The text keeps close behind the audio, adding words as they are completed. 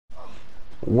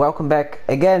Welcome back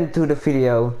again to the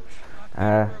video.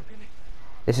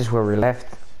 This is where we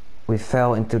left. We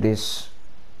fell into this.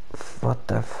 What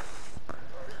the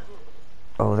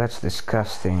oh, that's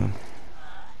disgusting.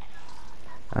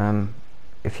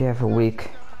 If you have a weak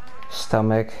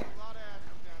stomach,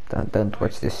 don't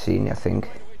watch this scene, I think.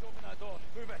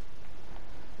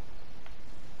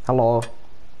 Hello.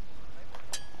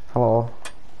 Hello.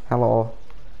 Hello.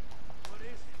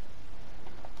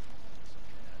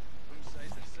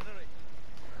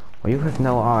 Well, you have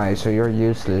no eyes, so you're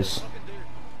useless.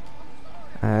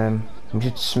 You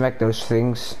should smack those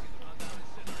things.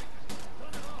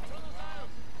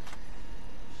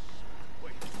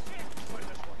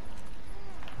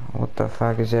 What the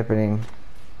fuck is happening?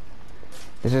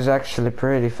 This is actually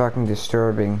pretty fucking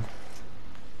disturbing.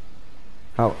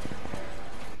 Oh.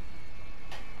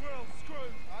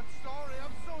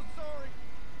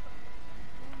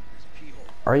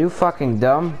 Are you fucking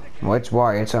dumb? Well, it's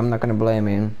Wyatt, so I'm not gonna blame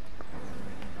him.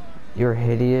 You're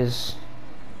hideous.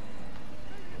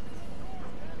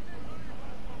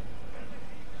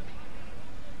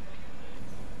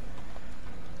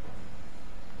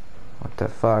 What the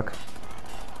fuck?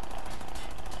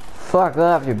 Fuck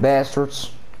off, you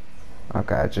bastards.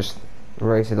 Okay, I just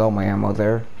wasted all my ammo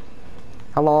there.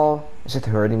 Hello? Is it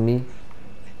hurting me?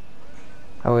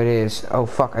 Oh, it is. Oh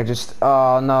fuck,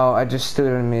 oh no, I just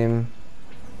stood on him.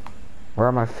 Where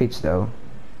are my feet though?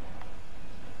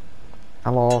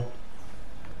 Hello?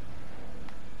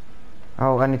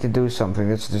 Oh, I need to do something.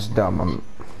 That's just dumb.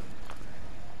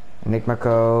 Nick my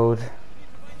code.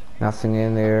 Nothing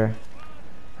in there.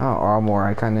 Oh, armor.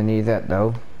 I kinda need that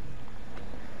though.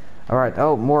 Alright,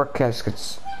 oh, more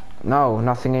caskets. No,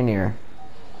 nothing in here.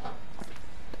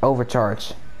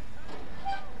 Overcharge.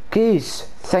 Keys!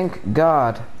 Thank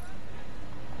God.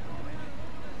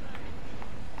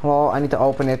 Hello, I need to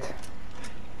open it.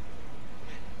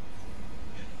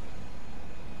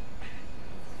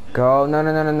 Go,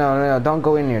 no, don't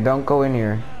go in here, don't go in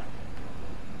here.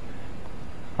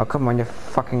 Oh, come on, you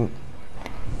fucking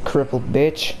crippled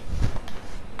bitch.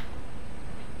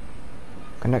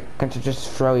 Can't you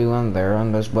just throw you on there,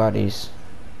 on those bodies?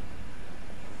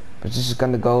 But this is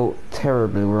gonna go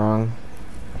terribly wrong.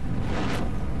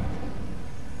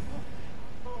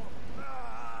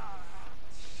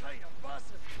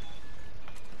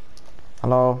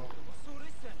 Hello?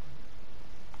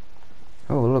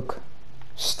 Oh, look.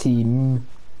 Steam.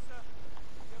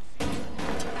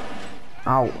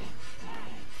 Ow.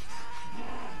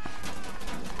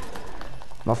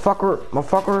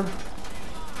 Motherfucker.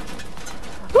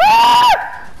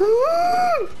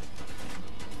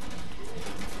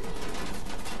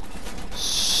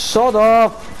 Shut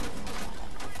up!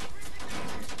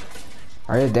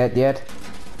 Are you dead yet?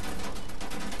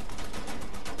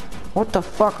 What the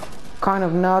fuck kind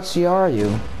of Nazi are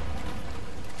you?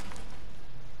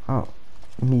 Oh,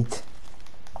 meat.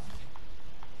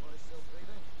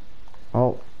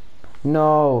 Oh,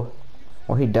 no!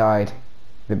 Oh, he died.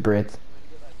 The Brit.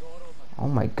 Oh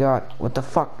my god, what the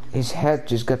fuck? His head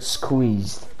just got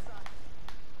squeezed.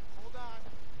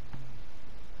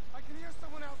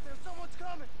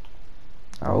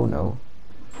 Oh no.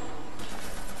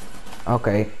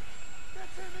 Okay.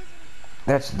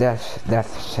 That's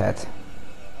death's head.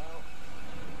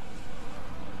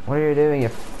 What are you doing, you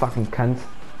fucking cunt?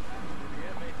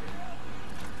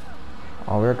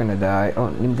 Oh, we're gonna die. Oh,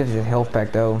 let me get your health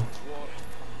pack though.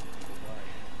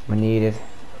 I need it.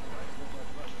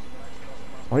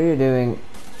 What are you doing?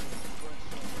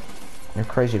 You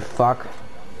crazy fuck.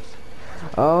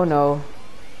 Oh no.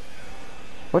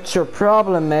 What's your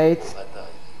problem, mate?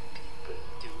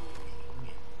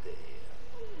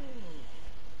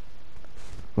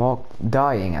 Well,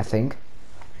 dying, I think.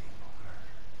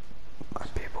 My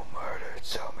people murdered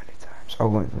so many times. Oh,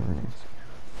 wait.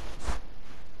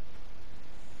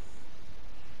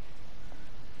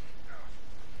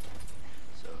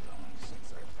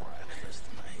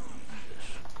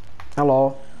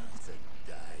 Hello.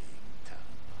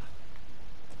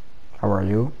 How are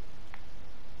you?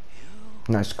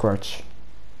 Nice scratch.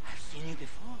 I've seen you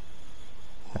before.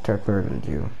 I tried murdering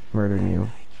you.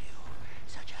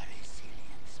 Such a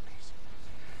resilient space.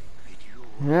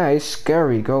 Yeah, it's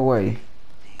scary. Go away.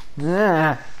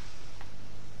 Yeah.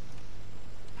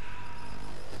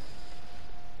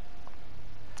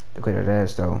 Look at that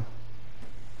ass though.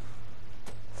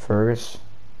 Fergus.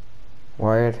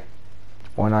 Wyatt.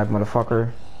 One-eyed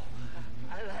motherfucker.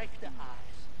 I like the eyes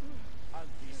on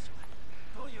this one.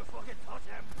 Oh, you fucking touch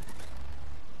him.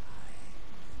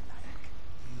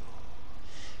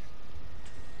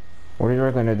 What are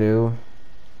you gonna do?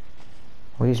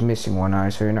 Well, he's missing one eye,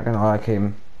 so you're not gonna like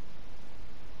him.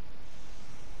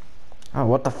 Oh,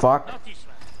 what the fuck? Not this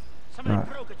one. Somebody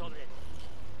broke it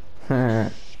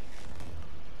already.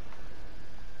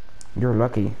 You're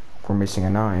lucky for missing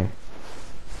an eye.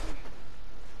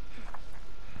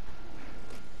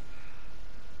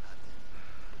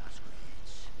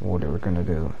 What are we gonna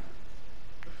do?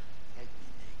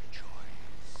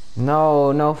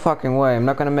 No, no fucking way. I'm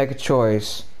not gonna make a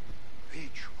choice.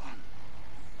 Which one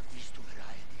of these two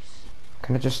varieties?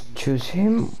 Can I just choose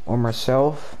him or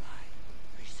myself?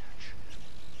 Research.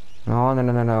 No, no,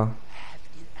 no, no, no. Have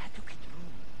inadequate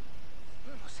room.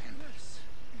 For samples.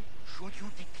 Should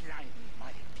you decline my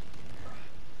appeal,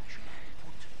 I shall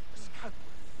put a scalpel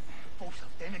to both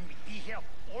of them and we'd be here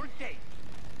all day.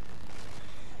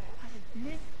 I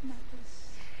admit matters.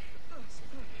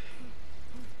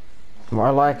 Well, I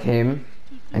like him,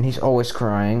 and he's always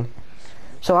crying.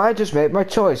 So I just made my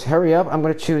choice. Hurry up, I'm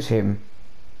gonna choose him.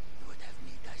 You would have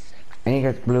me dissect. And he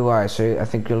got blue eyes, so I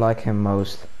think you like him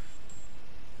most.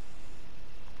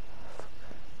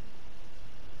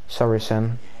 Sorry,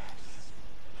 son.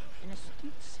 An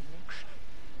astute selection.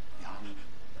 Young,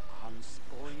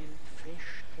 unspoiled,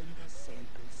 fresh, tender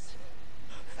samples.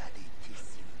 Fatty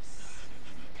tissues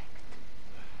intact.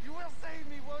 You will save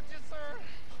me, won't you, sir?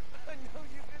 I know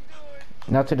you can do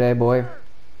it. Not today, boy.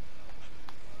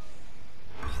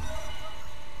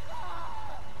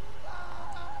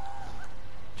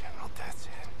 General, that's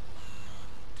it.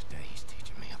 Today he's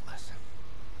teaching me a lesson.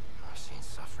 I've seen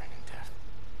suffering and death.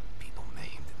 People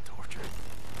maimed and tortured.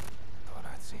 Thought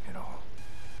I'd seen it all.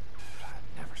 But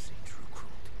I've never seen true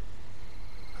cruelty.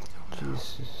 Until now.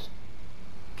 Jesus.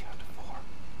 Count to 4.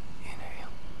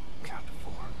 Inhale. Count to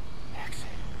 4. Exhale.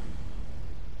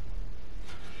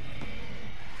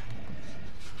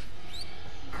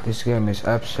 This game is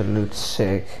absolute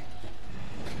sick.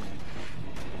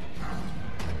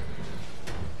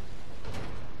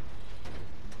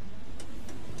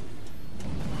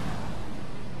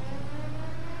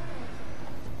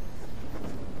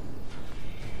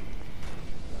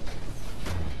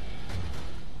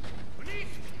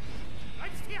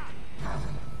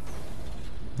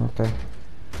 Okay.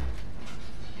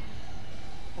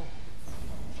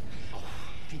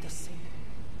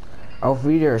 Auf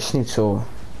Wiederschnitzel.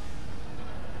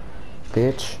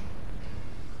 Bitch.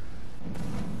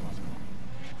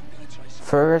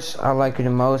 First, I like you the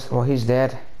most. Well, he's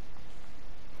dead.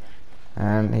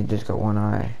 And he just got one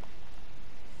eye.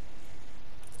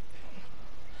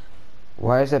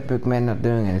 Why is that big man not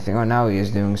doing anything? Oh, now he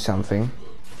is doing something.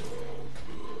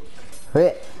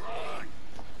 Hey!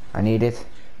 I need it.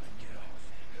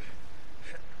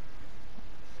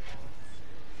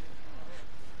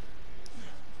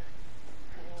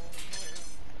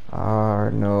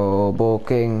 Our noble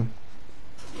king.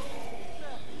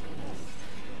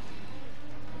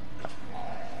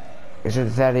 Is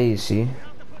it that easy?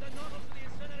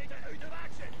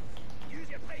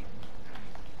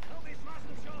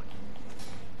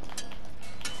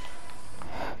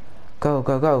 Go,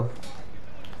 go, go.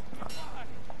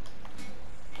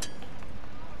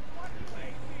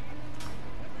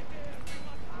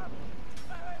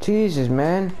 Jesus,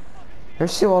 man. You're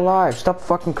still alive. Stop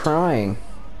fucking crying.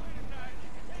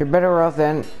 You're better off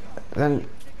than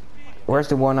where's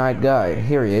the one-eyed guy?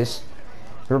 Here he is.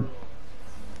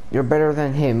 You're better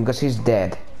than him because he's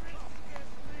dead.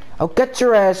 Oh, get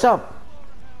your ass up.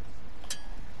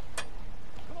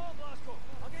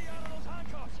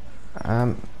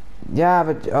 Yeah,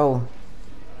 but oh.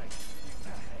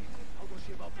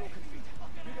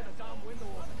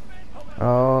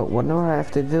 Oh, what do I have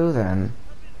to do then?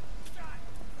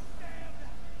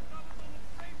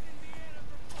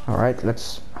 Alright,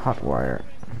 let's hotwire.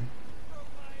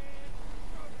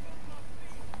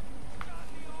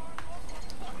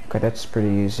 Okay, that's pretty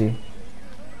easy.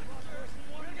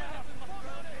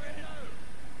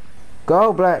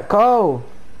 Go, Black, go!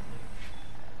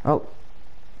 Oh.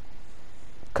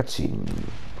 Cutscene.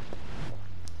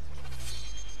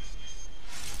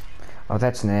 Oh,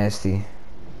 that's nasty.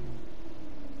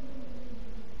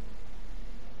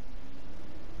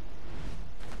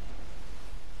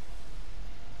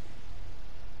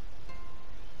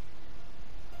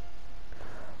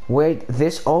 Wait,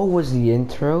 this all was the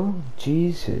intro?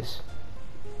 Jesus.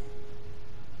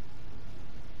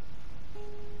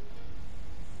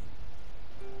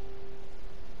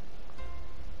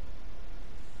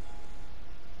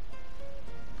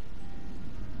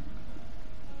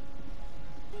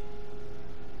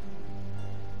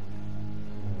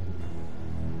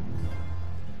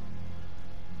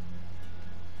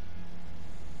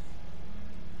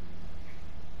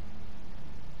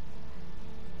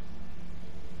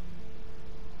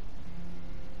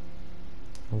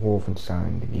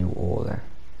 Wolfenstein The New Order.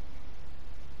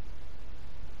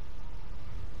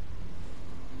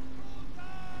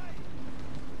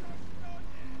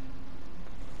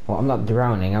 Well, I'm not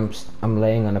drowning. I'm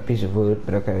laying on a piece of wood,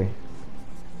 but okay.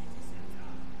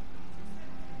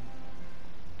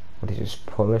 What is this,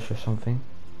 Polish or something?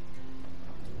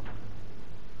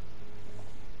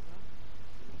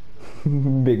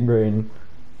 Big brain.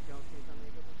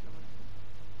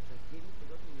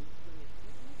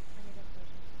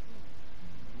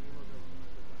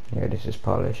 Yeah, this is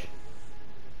Polish.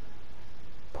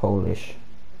 Polish.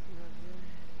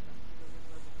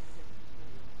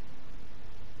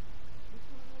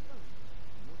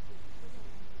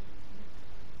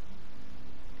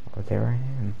 Oh, there I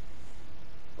am.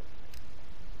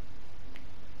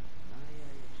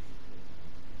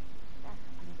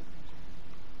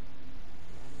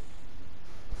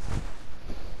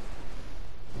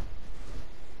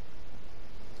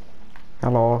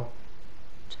 Hello.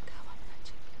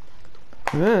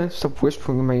 Yeah, stop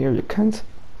whispering in my ear, you cunt.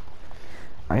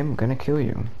 I am gonna kill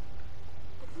you.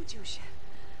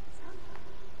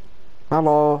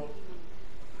 Hello.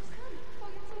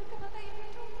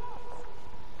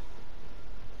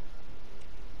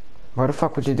 Why the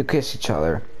fuck would you kiss each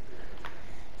other?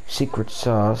 Secret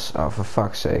sauce. Oh, for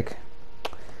fuck's sake.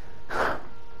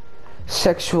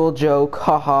 Sexual joke,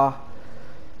 haha.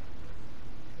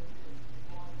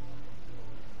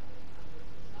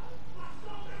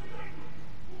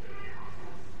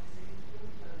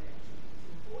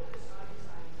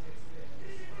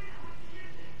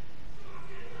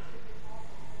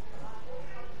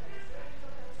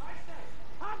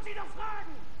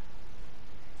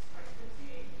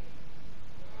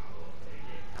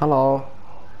 Hello.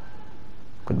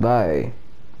 Goodbye.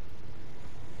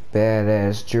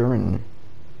 Badass German.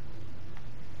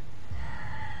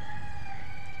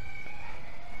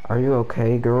 Are you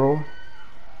okay, girl?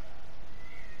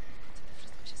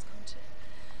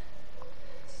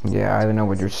 Yeah, I don't know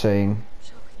what you're saying.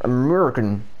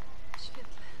 American.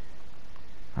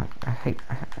 I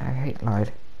hate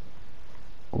light.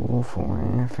 Oh,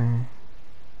 forever.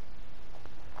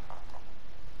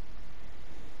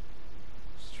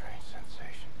 Strange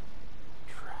sensation.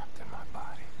 Trapped in my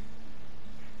body.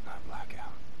 I black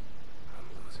out. I'm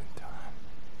losing time.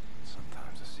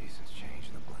 Sometimes the seasons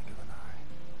change in the blink of an eye.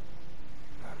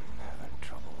 I'm having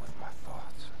trouble with my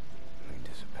thoughts. They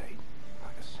dissipate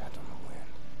like a scent on the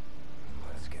wind.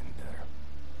 But it's getting better.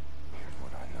 Here's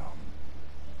what I know.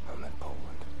 I'm in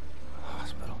Poland. A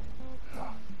hospital.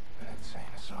 No, an insane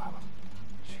asylum.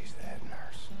 She's the head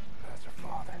nurse. That's her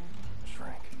father.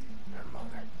 Shrink. Her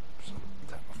mother. Some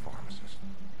type of pharmacist.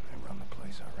 They run the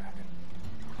place, I reckon.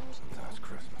 Sometimes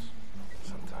Christmas.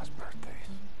 Sometimes birthdays.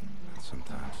 And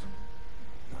sometimes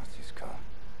Nazis come.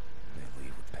 They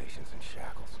leave with patients in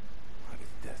shackles. Like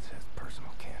it's Death's Head's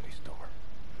personal candy store.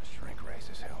 The shrink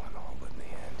raises hell and all, but in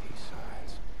the end he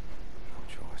signs. No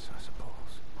choice, I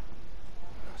suppose.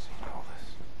 I've seen all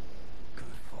this.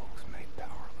 Good folks made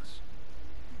powerless.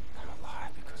 I'm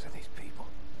alive because of these people.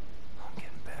 I'm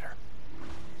getting better.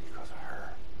 Because of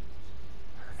her.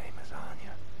 Her name is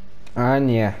Anya.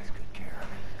 Anya. Takes good care of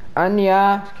me.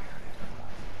 Anya. Scared it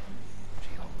enough.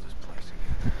 She holds this place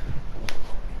again. She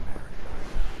won't be married by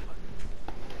now, but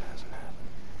it hasn't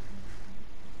happened.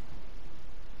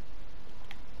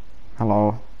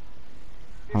 Hallo.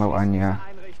 Hallo Anja.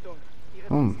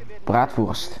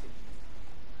 Braadworst.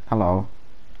 Hallo.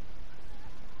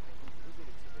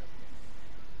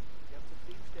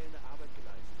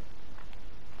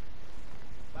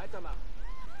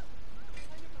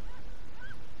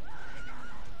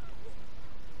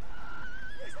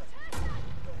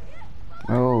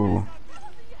 Oh.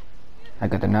 I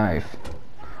got a knife.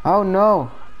 Oh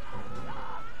no.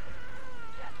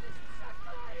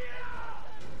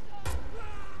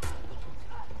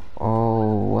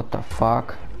 Oh, what the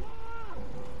fuck?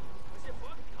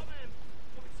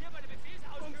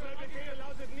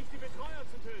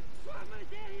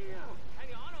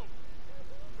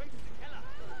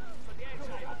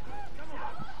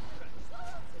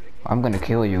 I'm gonna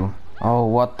kill you. Oh,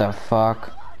 what the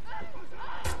fuck?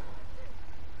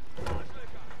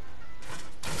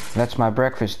 That's my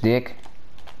breakfast, dick.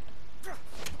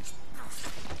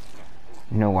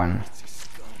 No one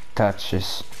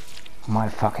touches my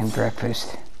fucking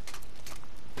breakfast.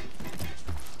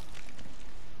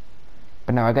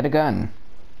 But now I got a gun.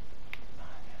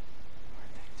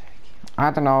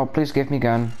 I don't know, please give me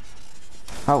gun.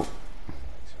 Oh.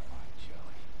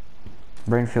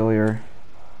 Brain failure.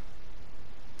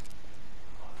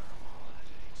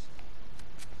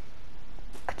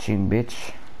 Ka-ching,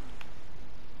 bitch.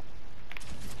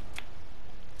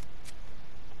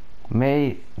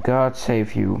 May God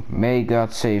save you. May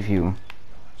God save you.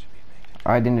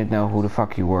 I didn't know who the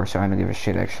fuck you were, so I don't give a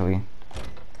shit actually.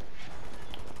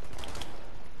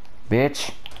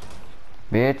 Bitch.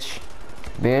 Bitch.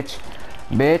 Bitch.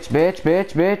 Bitch, bitch,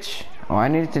 bitch, bitch. Oh, I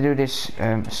needed to do this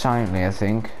silently, I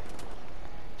think.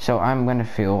 So I'm gonna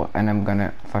feel and I'm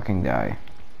gonna fucking die.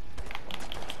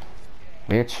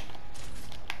 Bitch.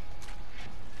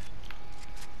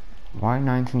 Why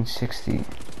 1960?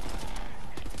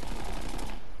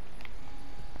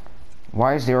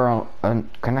 Why is there a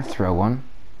can I throw one?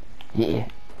 Yeah.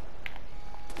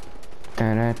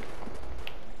 Da-da.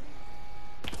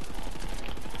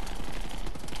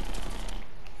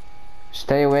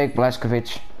 Stay awake,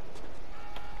 Blazkowicz.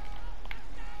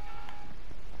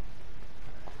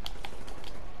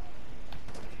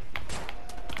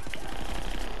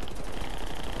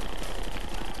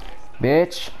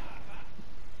 Bitch.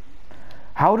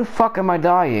 How the fuck am I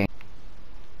dying?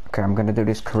 Okay, I'm gonna do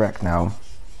this correct now.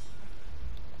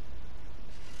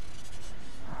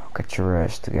 Get your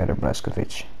ass together,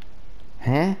 Blazkowicz.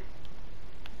 Huh?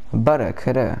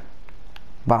 Buttock,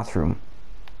 bathroom.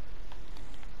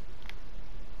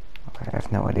 Okay, I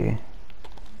have no idea.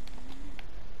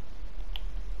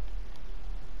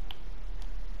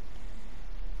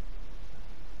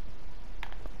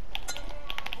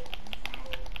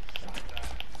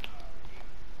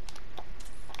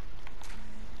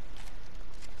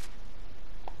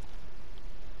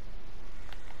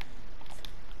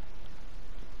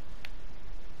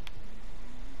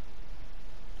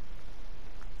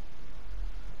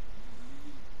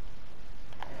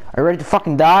 Are you ready to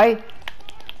fucking die?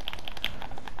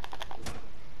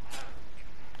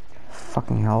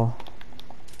 Fucking hell.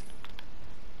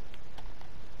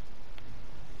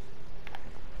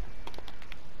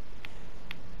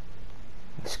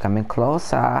 It's coming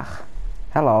closer.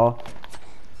 Hello.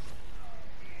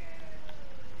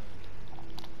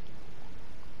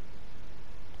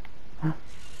 Huh?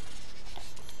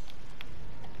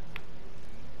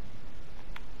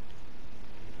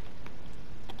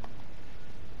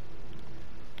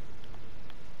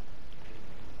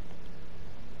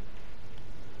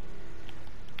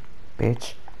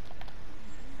 Bitch.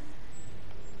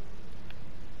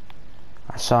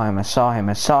 I saw him, I saw him,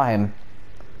 I saw him.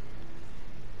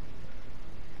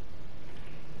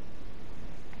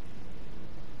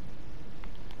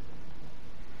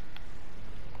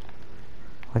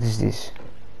 What is this?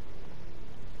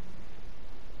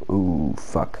 Ooh,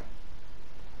 fuck.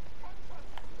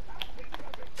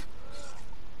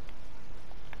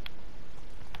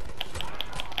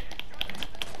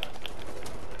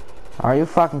 Are you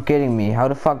fucking kidding me? How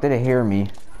the fuck did it hear me?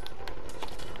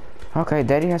 Okay,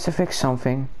 Daddy has to fix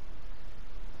something.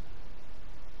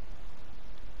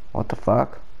 What the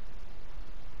fuck?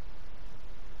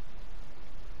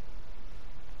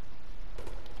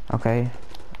 Okay,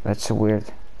 that's a weird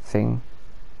thing.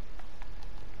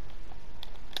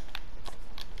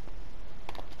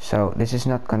 So, this is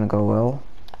not gonna go well.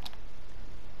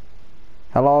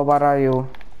 Hello, what are you?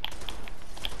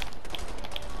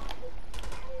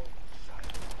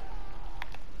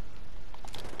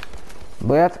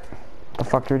 What the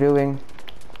fuck you're doing?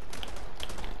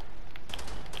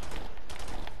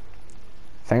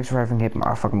 Thanks for having hit me.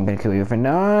 Oh fuck, I'm gonna kill you with a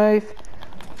knife.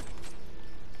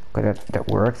 Okay, that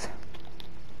worked.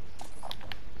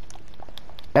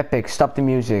 Epic, stop the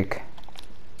music.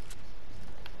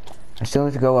 I still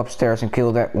need to go upstairs and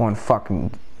kill that one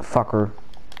fucking fucker.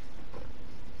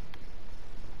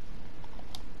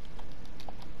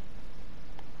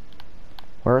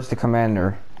 Where's the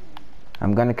commander?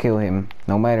 I'm gonna kill him,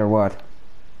 no matter what.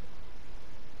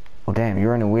 Oh damn,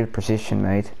 you're in a weird position,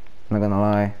 mate. I'm not gonna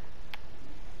lie.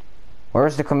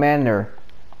 Where's the commander?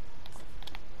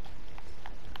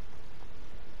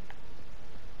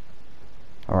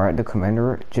 Alright, the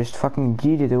commander just fucking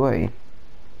yeeted away.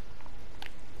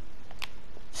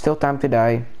 Still time to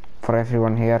die for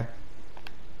everyone here.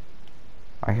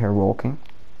 I hear walking.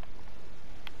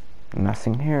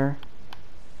 Nothing here.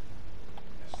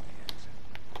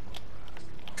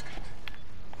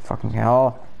 Fucking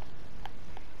hell.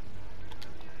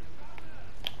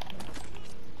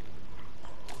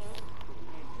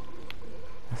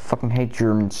 I fucking hate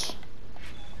Germans.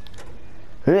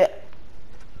 What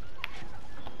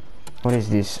is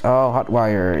this? Oh, hot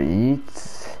wire.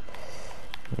 Eat.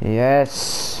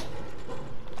 Yes.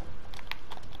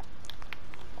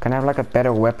 Can I have like a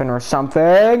better weapon or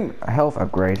something? A health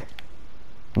upgrade.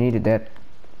 Needed that.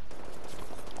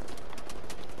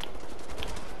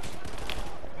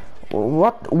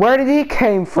 What? Where did he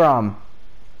came from?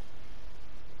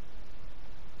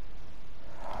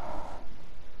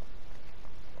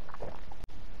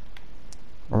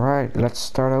 Alright, let's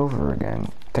start over again.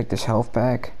 Take this health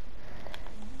back.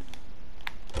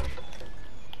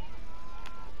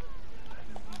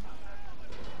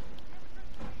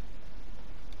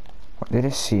 Did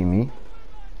they see me?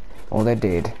 Oh, they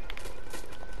did.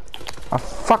 Oh,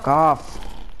 fuck off!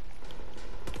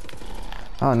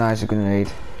 Oh, nice, a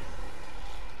grenade.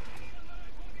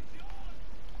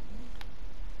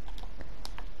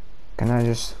 Can I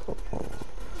just...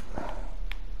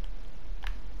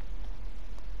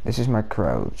 This is my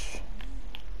crouch.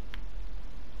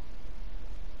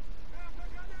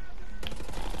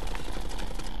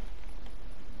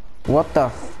 What the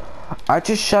f... I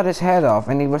just shot his head off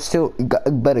and he was still...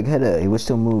 He was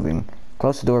still moving.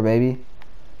 Close the door, baby.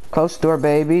 Close the door,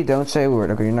 baby. Don't say a word.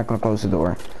 Okay, you're not gonna close the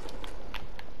door.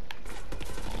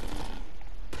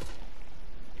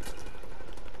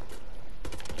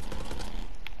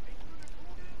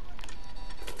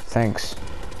 Thanks.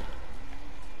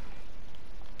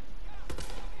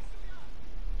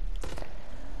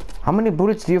 How many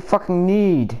bullets do you fucking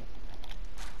need?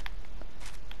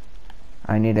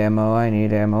 I need ammo, I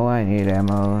need ammo, I need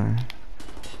ammo.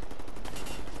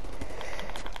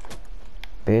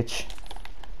 Bitch.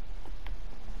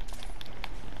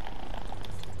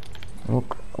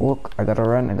 Look, look, I gotta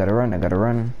run, I gotta run, I gotta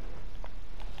run.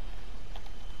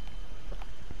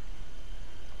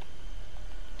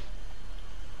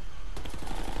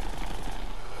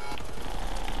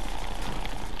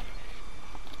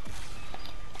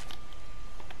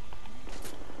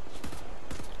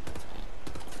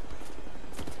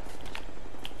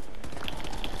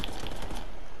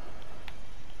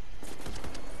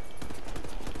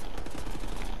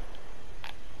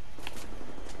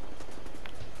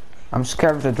 I'm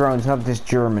scared of the drones, not this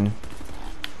German.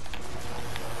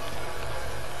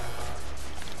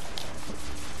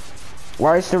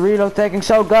 Why is the reload taking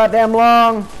so goddamn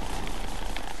long?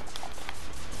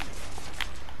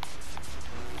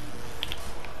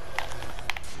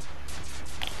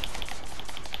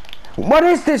 What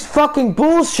is this fucking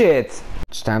bullshit?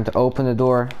 It's time to open the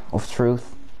door of truth.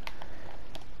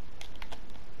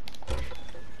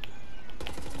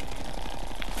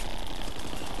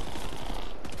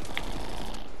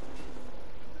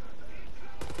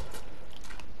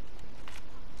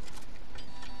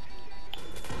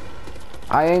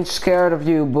 I ain't scared of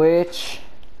you, bitch.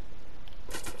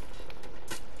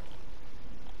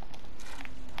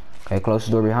 Okay, close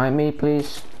the door behind me,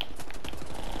 please.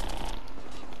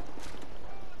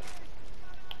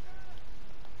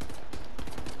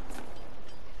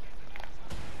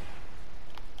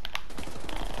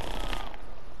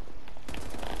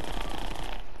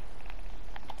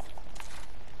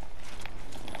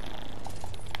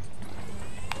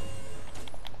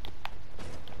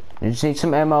 You just need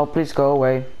some ammo, please go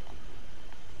away.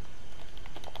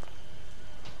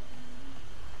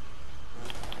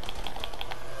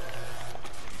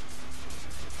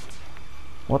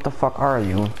 What the fuck are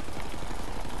you?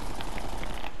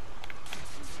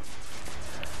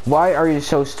 Why are you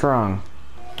so strong?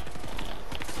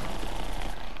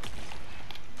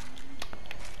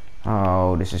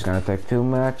 Oh, this is gonna take too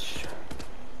much.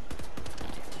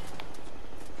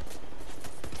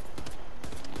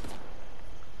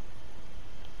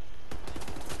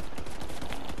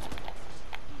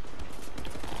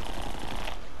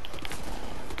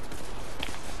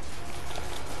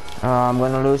 Oh, I'm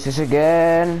gonna lose this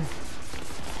again.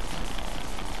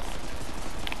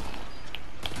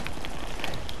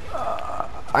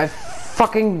 I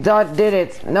fucking did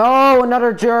it. No,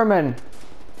 another German.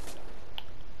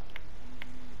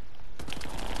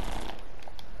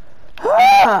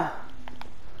 Ah!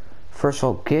 First of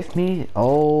all, give me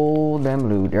all them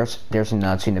loot. There's a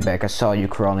Nazi in the back. I saw you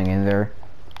crawling in there.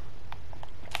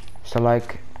 Is there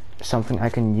like something I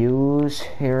can use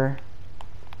here?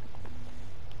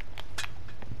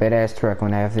 Badass truck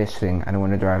when I have this thing. I don't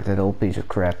want to drive that old piece of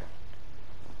crap.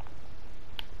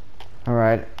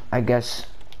 Alright, I guess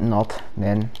not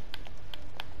then.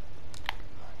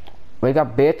 Wake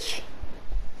up, bitch.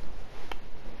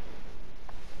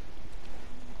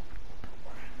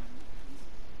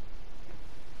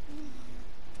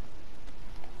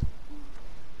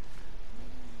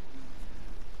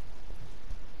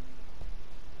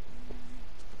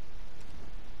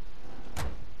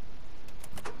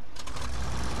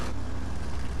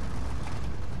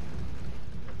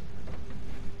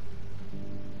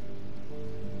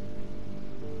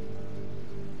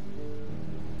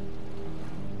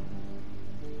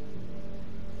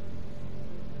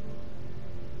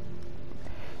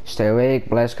 Stay awake,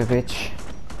 Blazkowicz.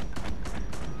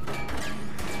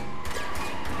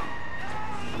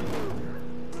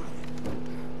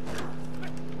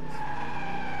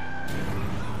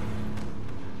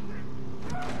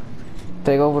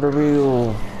 Take over the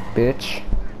wheel, bitch.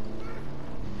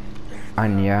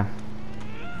 Anya.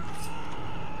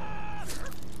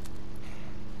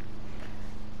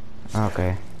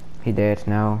 Okay. He dead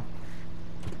now.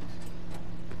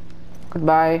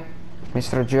 Goodbye,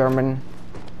 Mr. German.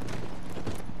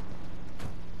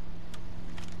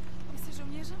 Jesteś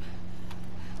żołnierzem?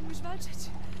 Umiesz walczyć?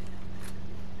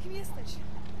 Kim jesteś?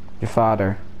 Your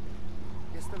father.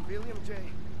 Jestem William J.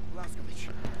 Blaskowicz.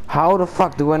 How the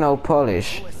fuck do I know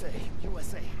Polish?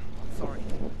 USA. I'm sorry,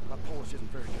 my Polish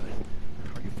isn't very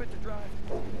good. Are you fit to drive?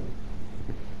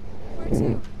 Where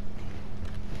to?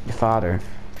 Your father.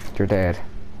 Your dad.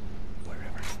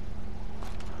 Wherever.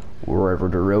 Wherever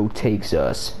the road takes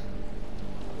us.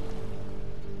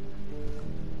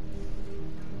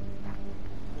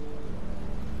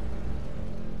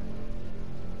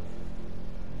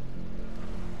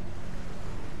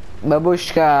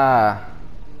 Babushka!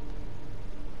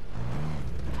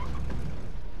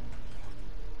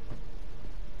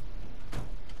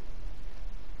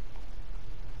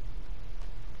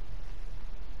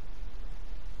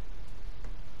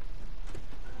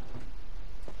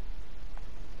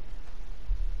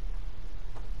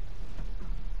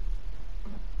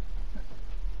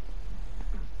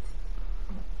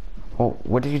 Oh,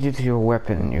 what did you do to your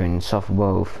weapon? You in soft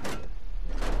both.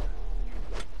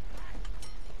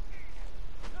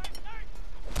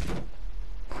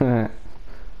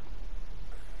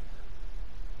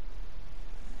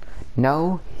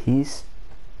 No, he's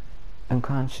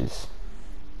unconscious.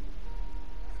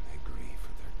 They grieve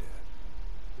for their dead.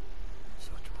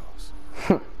 Such loss.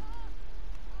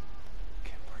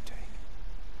 Can't partake.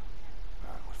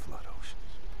 Not would flood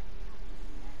oceans.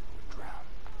 Would drown.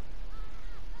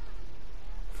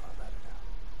 If I let it out.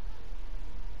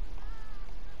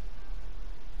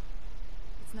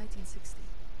 It's 1960.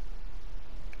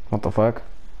 What the fuck?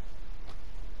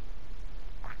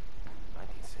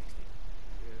 1960.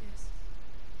 Yes.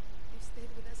 You've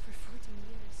stayed with us for 14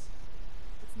 years.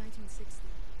 It's 1960.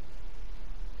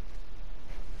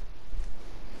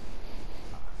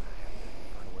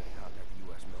 Find a way to contact the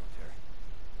U.S. military.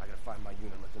 I gotta find my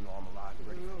unit, let them know I'm alive and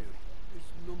ready for duty.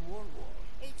 There's no more war.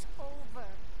 It's over.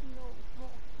 No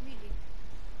more, really.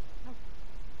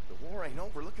 The war ain't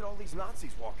over. Look at all these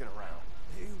Nazis walking around.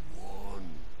 They won.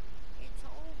 It's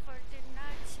over. The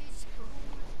Nazis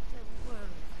rule the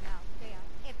world now. They are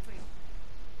everywhere.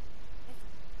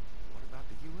 What about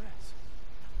the U.S.?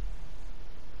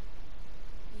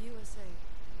 USA.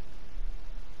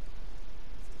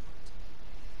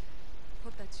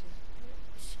 Poddać się.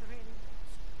 Surrender.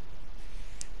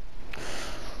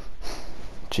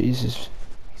 Jesus.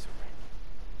 He surrendered.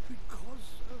 Because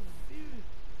of you.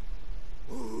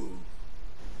 Oh.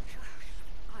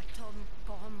 Atom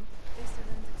bomb. They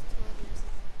surrendered 12 years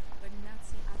ago when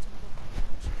Nazi atom bomb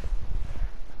launched.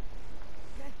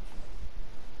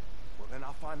 Well, then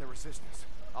I'll find the resistance.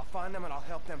 I'll find them and I'll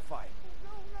help them fight.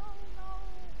 No, no, no.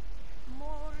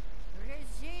 More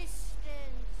resistance.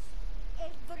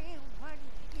 Everyone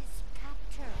is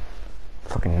captured.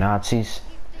 Fucking Nazis. If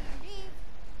they leave,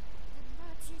 the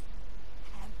Nazis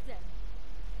have them.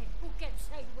 And who can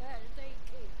say where they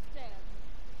keep them?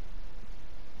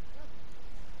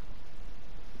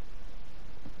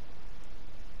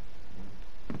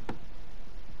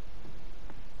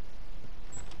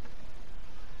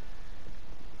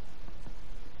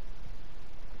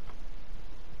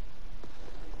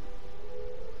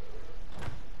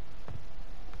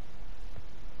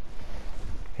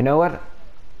 You know what?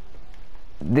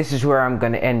 This is where I'm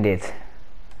gonna end it.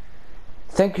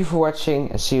 Thank you for watching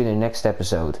and see you in the next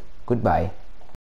episode. Goodbye.